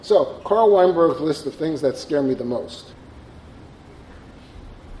So, Carl Weinberg's list of things that scare me the most.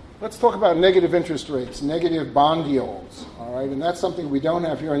 Let's talk about negative interest rates, negative bond yields, all right? And that's something we don't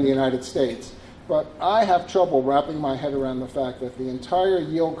have here in the United States. But I have trouble wrapping my head around the fact that the entire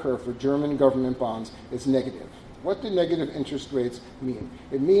yield curve for German government bonds is negative. What do negative interest rates mean?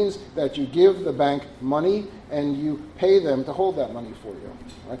 It means that you give the bank money and you pay them to hold that money for you.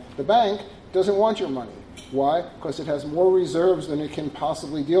 Right? The bank doesn't want your money. Why? Because it has more reserves than it can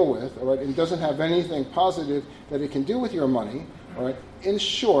possibly deal with, all right? It doesn't have anything positive that it can do with your money. All right? In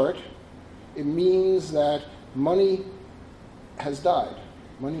short, it means that money has died.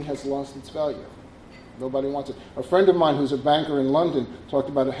 Money has lost its value. Nobody wants it. A friend of mine who's a banker in London talked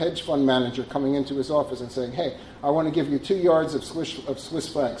about a hedge fund manager coming into his office and saying, hey, I want to give you 2 yards of Swiss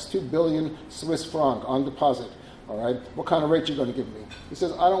francs, 2 billion Swiss franc on deposit. All right? What kind of rate are you going to give me? He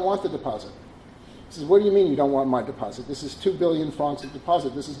says, I don't want the deposit. He says, what do you mean you don't want my deposit? This is 2 billion francs of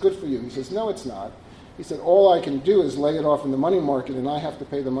deposit. This is good for you. He says, no, it's not. He said, all I can do is lay it off in the money market, and I have to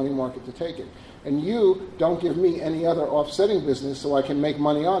pay the money market to take it. And you don't give me any other offsetting business so I can make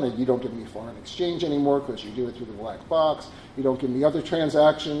money on it. You don't give me foreign exchange anymore because you do it through the black box. You don't give me other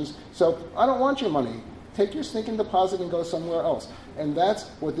transactions. So I don't want your money. Take your stinking deposit and go somewhere else. And that's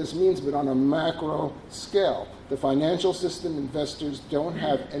what this means, but on a macro scale. The financial system, investors don't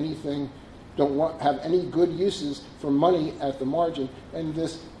have anything, have any good uses for money at the margin, and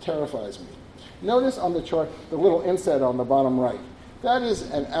this terrifies me. Notice on the chart the little inset on the bottom right. That is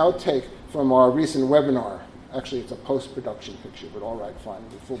an outtake from our recent webinar. Actually, it's a post-production picture, but all right, fine,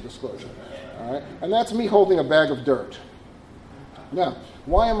 with full disclosure. All right? And that's me holding a bag of dirt. Now,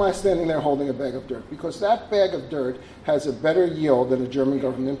 why am I standing there holding a bag of dirt? Because that bag of dirt has a better yield than a German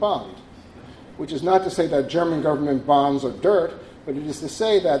government bond, which is not to say that German government bonds are dirt, but it is to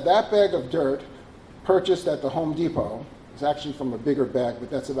say that that bag of dirt purchased at the Home Depot, it's actually from a bigger bag, but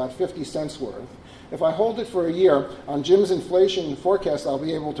that's about 50 cents worth. If I hold it for a year, on Jim's inflation forecast, I'll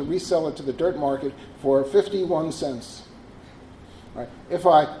be able to resell it to the dirt market for 51 cents. Right. If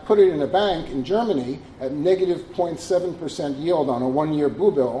I put it in a bank in Germany at negative 0.7% yield on a 1-year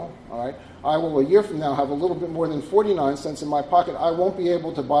blue bill, all right, I will a year from now have a little bit more than 49 cents in my pocket. I won't be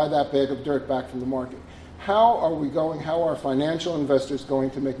able to buy that bag of dirt back from the market. How are financial investors going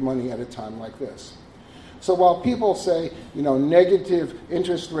to make money at a time like this? So while people say, negative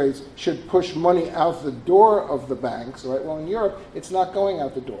interest rates should push money out the door of the banks, right? Well, in Europe, it's not going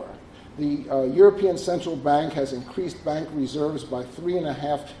out the door. The European Central Bank has increased bank reserves by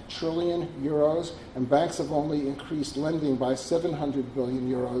 3.5 trillion euros, and banks have only increased lending by 700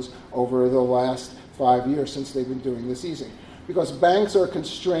 billion euros over the last 5 years since they've been doing this easing. Because banks are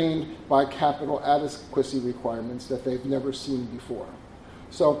constrained by capital adequacy requirements that they've never seen before.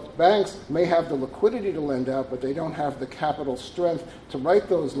 So banks may have the liquidity to lend out, but they don't have the capital strength to write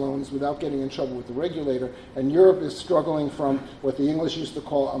those loans without getting in trouble with the regulator. And Europe is struggling from what the English used to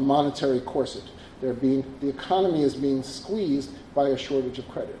call a monetary corset. The economy is being squeezed by a shortage of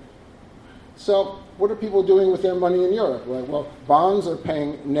credit. So what are people doing with their money in Europe? Well, bonds are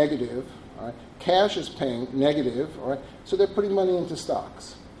paying negative. All right? Cash is paying negative. All right? So they're putting money into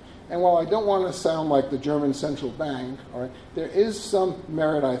stocks. And while I don't want to sound like the German central bank, all right, there is some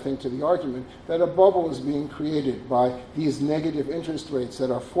merit, I think, to the argument that a bubble is being created by these negative interest rates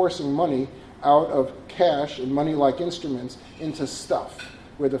that are forcing money out of cash and money-like instruments into stuff,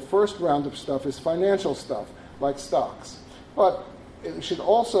 where the first round of stuff is financial stuff, like stocks. But it should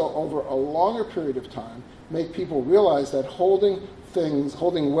also, over a longer period of time, make people realize that holding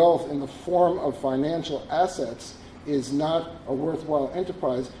wealth in the form of financial assets is not a worthwhile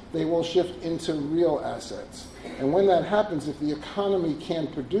enterprise. They will shift into real assets. And when that happens, if the economy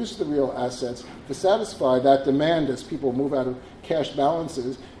can't produce the real assets to satisfy that demand as people move out of cash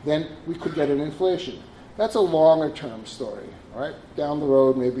balances, then we could get an inflation. That's a longer-term story, right? Down the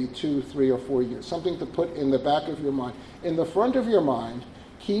road, maybe 2, 3, or 4 years. Something to put in the back of your mind. In the front of your mind,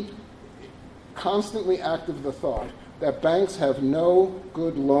 keep constantly active the thought that banks have no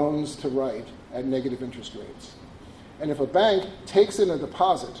good loans to write at negative interest rates. And if a bank takes in a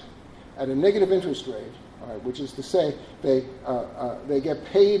deposit at a negative interest rate, which is to say they get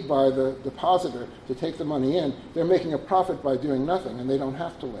paid by the depositor to take the money in, they're making a profit by doing nothing, and they don't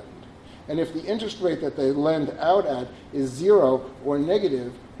have to lend. And if the interest rate that they lend out at is 0 or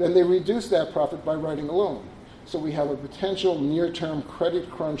negative, then they reduce that profit by writing a loan. So we have a potential near-term credit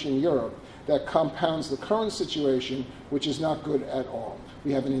crunch in Europe that compounds the current situation, which is not good at all.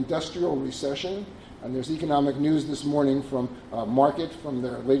 We have an industrial recession. And there's economic news this morning from Market, from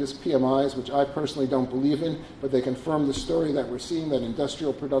their latest PMIs, which I personally don't believe in, but they confirm the story that we're seeing, that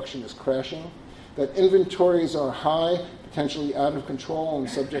industrial production is crashing. that inventories are high, potentially out of control and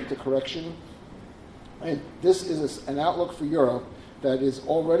subject to correction. And this is an outlook for Europe that is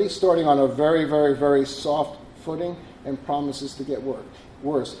already starting on a very, very, very soft footing and promises to get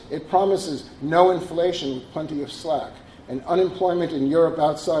worse. It promises no inflation with plenty of slack. And unemployment in Europe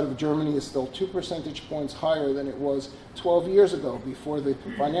outside of Germany is still 2 percentage points higher than it was 12 years ago before the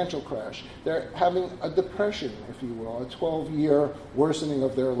financial crash. They're having a depression, if you will, a 12-year worsening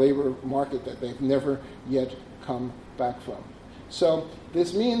of their labor market that they've never yet come back from. So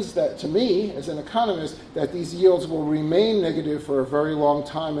this means that, to me, as an economist, that these yields will remain negative for a very long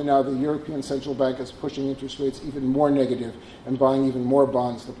time, and now the European Central Bank is pushing interest rates even more negative and buying even more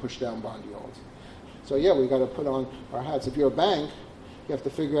bonds to push down bond yields. So yeah, we've got to put on our hats. If you're a bank, you have to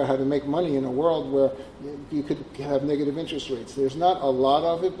figure out how to make money in a world where you could have negative interest rates. There's not a lot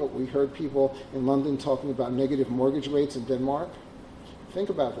of it, but we heard people in London talking about negative mortgage rates in Denmark. Think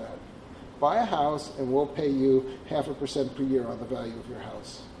about that. Buy a house and we'll pay you 0.5% per year on the value of your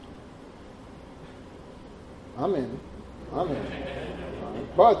house. I'm in.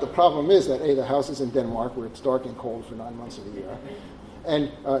 But the problem is that, A, the house is in Denmark where it's dark and cold for 9 months of the year.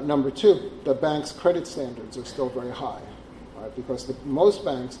 And number two, the bank's credit standards are still very high, right? Because most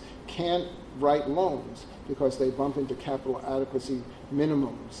banks can't write loans because they bump into capital adequacy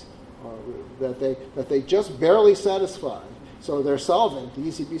minimums that they just barely satisfy. So they're solvent. The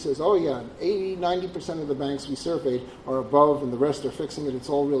ECB says, oh yeah, 80-90% of the banks we surveyed are above and the rest are fixing it. It's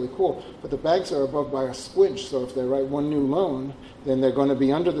all really cool. But the banks are above by a squinch. So if they write one new loan, then they're going to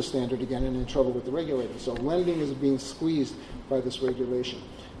be under the standard again and in trouble with the regulator. So lending is being squeezed by this regulation.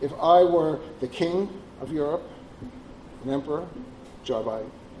 If I were the king of Europe, an emperor, job I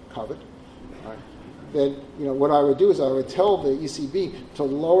covet, right, then what I would do is I would tell the ECB to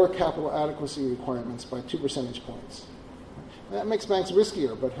lower capital adequacy requirements by 2 percentage points. That makes banks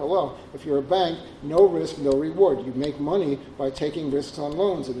riskier, but hello, if you're a bank, no risk, no reward. You make money by taking risks on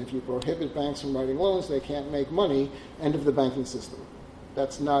loans, and if you prohibit banks from writing loans, they can't make money. End of the banking system.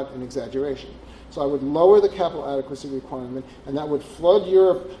 That's not an exaggeration. So I would lower the capital adequacy requirement, and that would flood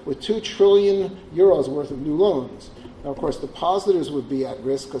Europe with 2 trillion euros worth of new loans. Now, of course, depositors would be at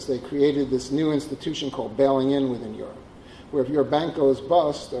risk because they created this new institution called bailing in within Europe, where if your bank goes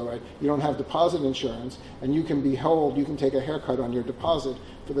bust, all right, you don't have deposit insurance, and you can take a haircut on your deposit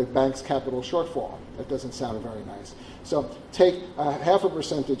for the bank's capital shortfall. That doesn't sound very nice. So take a 0.5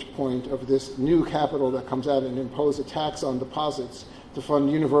 percentage point of this new capital that comes out and impose a tax on deposits to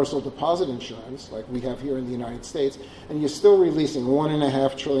fund universal deposit insurance, like we have here in the United States, and you're still releasing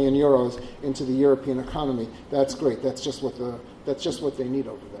 1.5 trillion euros into the European economy. That's great. That's just what they need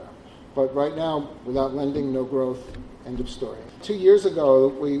over there. But right now, without lending, no growth. End of story. 2 years ago,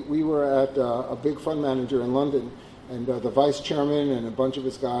 we were at a big fund manager in London, and the vice chairman and a bunch of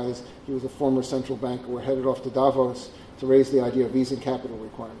his guys, he was a former central banker, were headed off to Davos to raise the idea of easing capital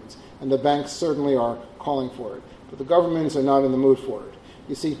requirements. And the banks certainly are calling for it, but the governments are not in the mood for it.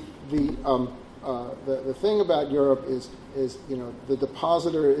 You see, the thing about Europe is the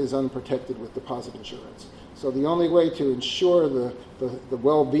depositor is unprotected with deposit insurance. So the only way to ensure the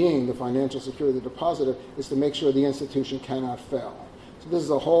well-being, the financial security of the depositor, is to make sure the institution cannot fail. So this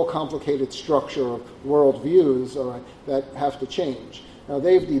is a whole complicated structure of world views, all right, that have to change. Now,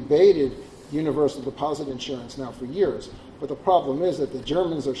 they've debated universal deposit insurance now for years, but the problem is that the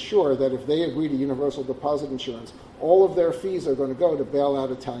Germans are sure that if they agree to universal deposit insurance, all of their fees are going to go to bail out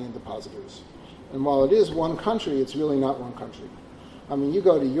Italian depositors. And while it is one country, it's really not one country. I mean, you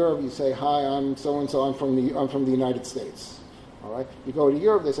go to Europe, you say, hi, I'm so-and-so, I'm from the United States. All right? You go to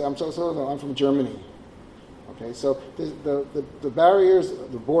Europe, they say, I'm so-and-so, I'm from Germany. Okay, so the barriers,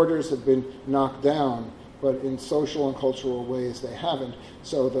 the borders have been knocked down, but in social and cultural ways they haven't.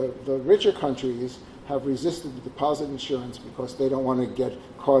 So the richer countries have resisted the deposit insurance because they don't want to get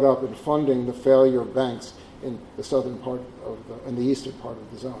caught up in funding the failure of banks in the southern part in the eastern part of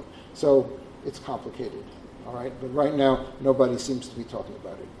the zone. So it's complicated. All right, but right now, nobody seems to be talking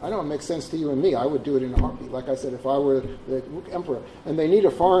about it. I know it makes sense to you and me. I would do it in a heartbeat. Like I said, if I were the emperor, and they need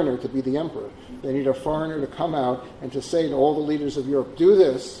a foreigner to be the emperor. They need a foreigner to come out and to say to all the leaders of Europe, do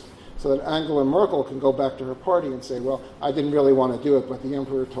this, so that Angela Merkel can go back to her party and say, well, I didn't really want to do it, but the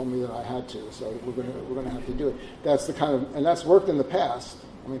emperor told me that I had to, so we're going to have to do it. That's the kind of, and that's worked in the past.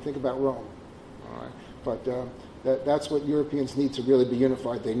 I mean, think about Rome. All right, but that's what Europeans need to really be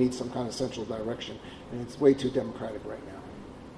unified. They need some kind of central direction, and it's way too democratic right now.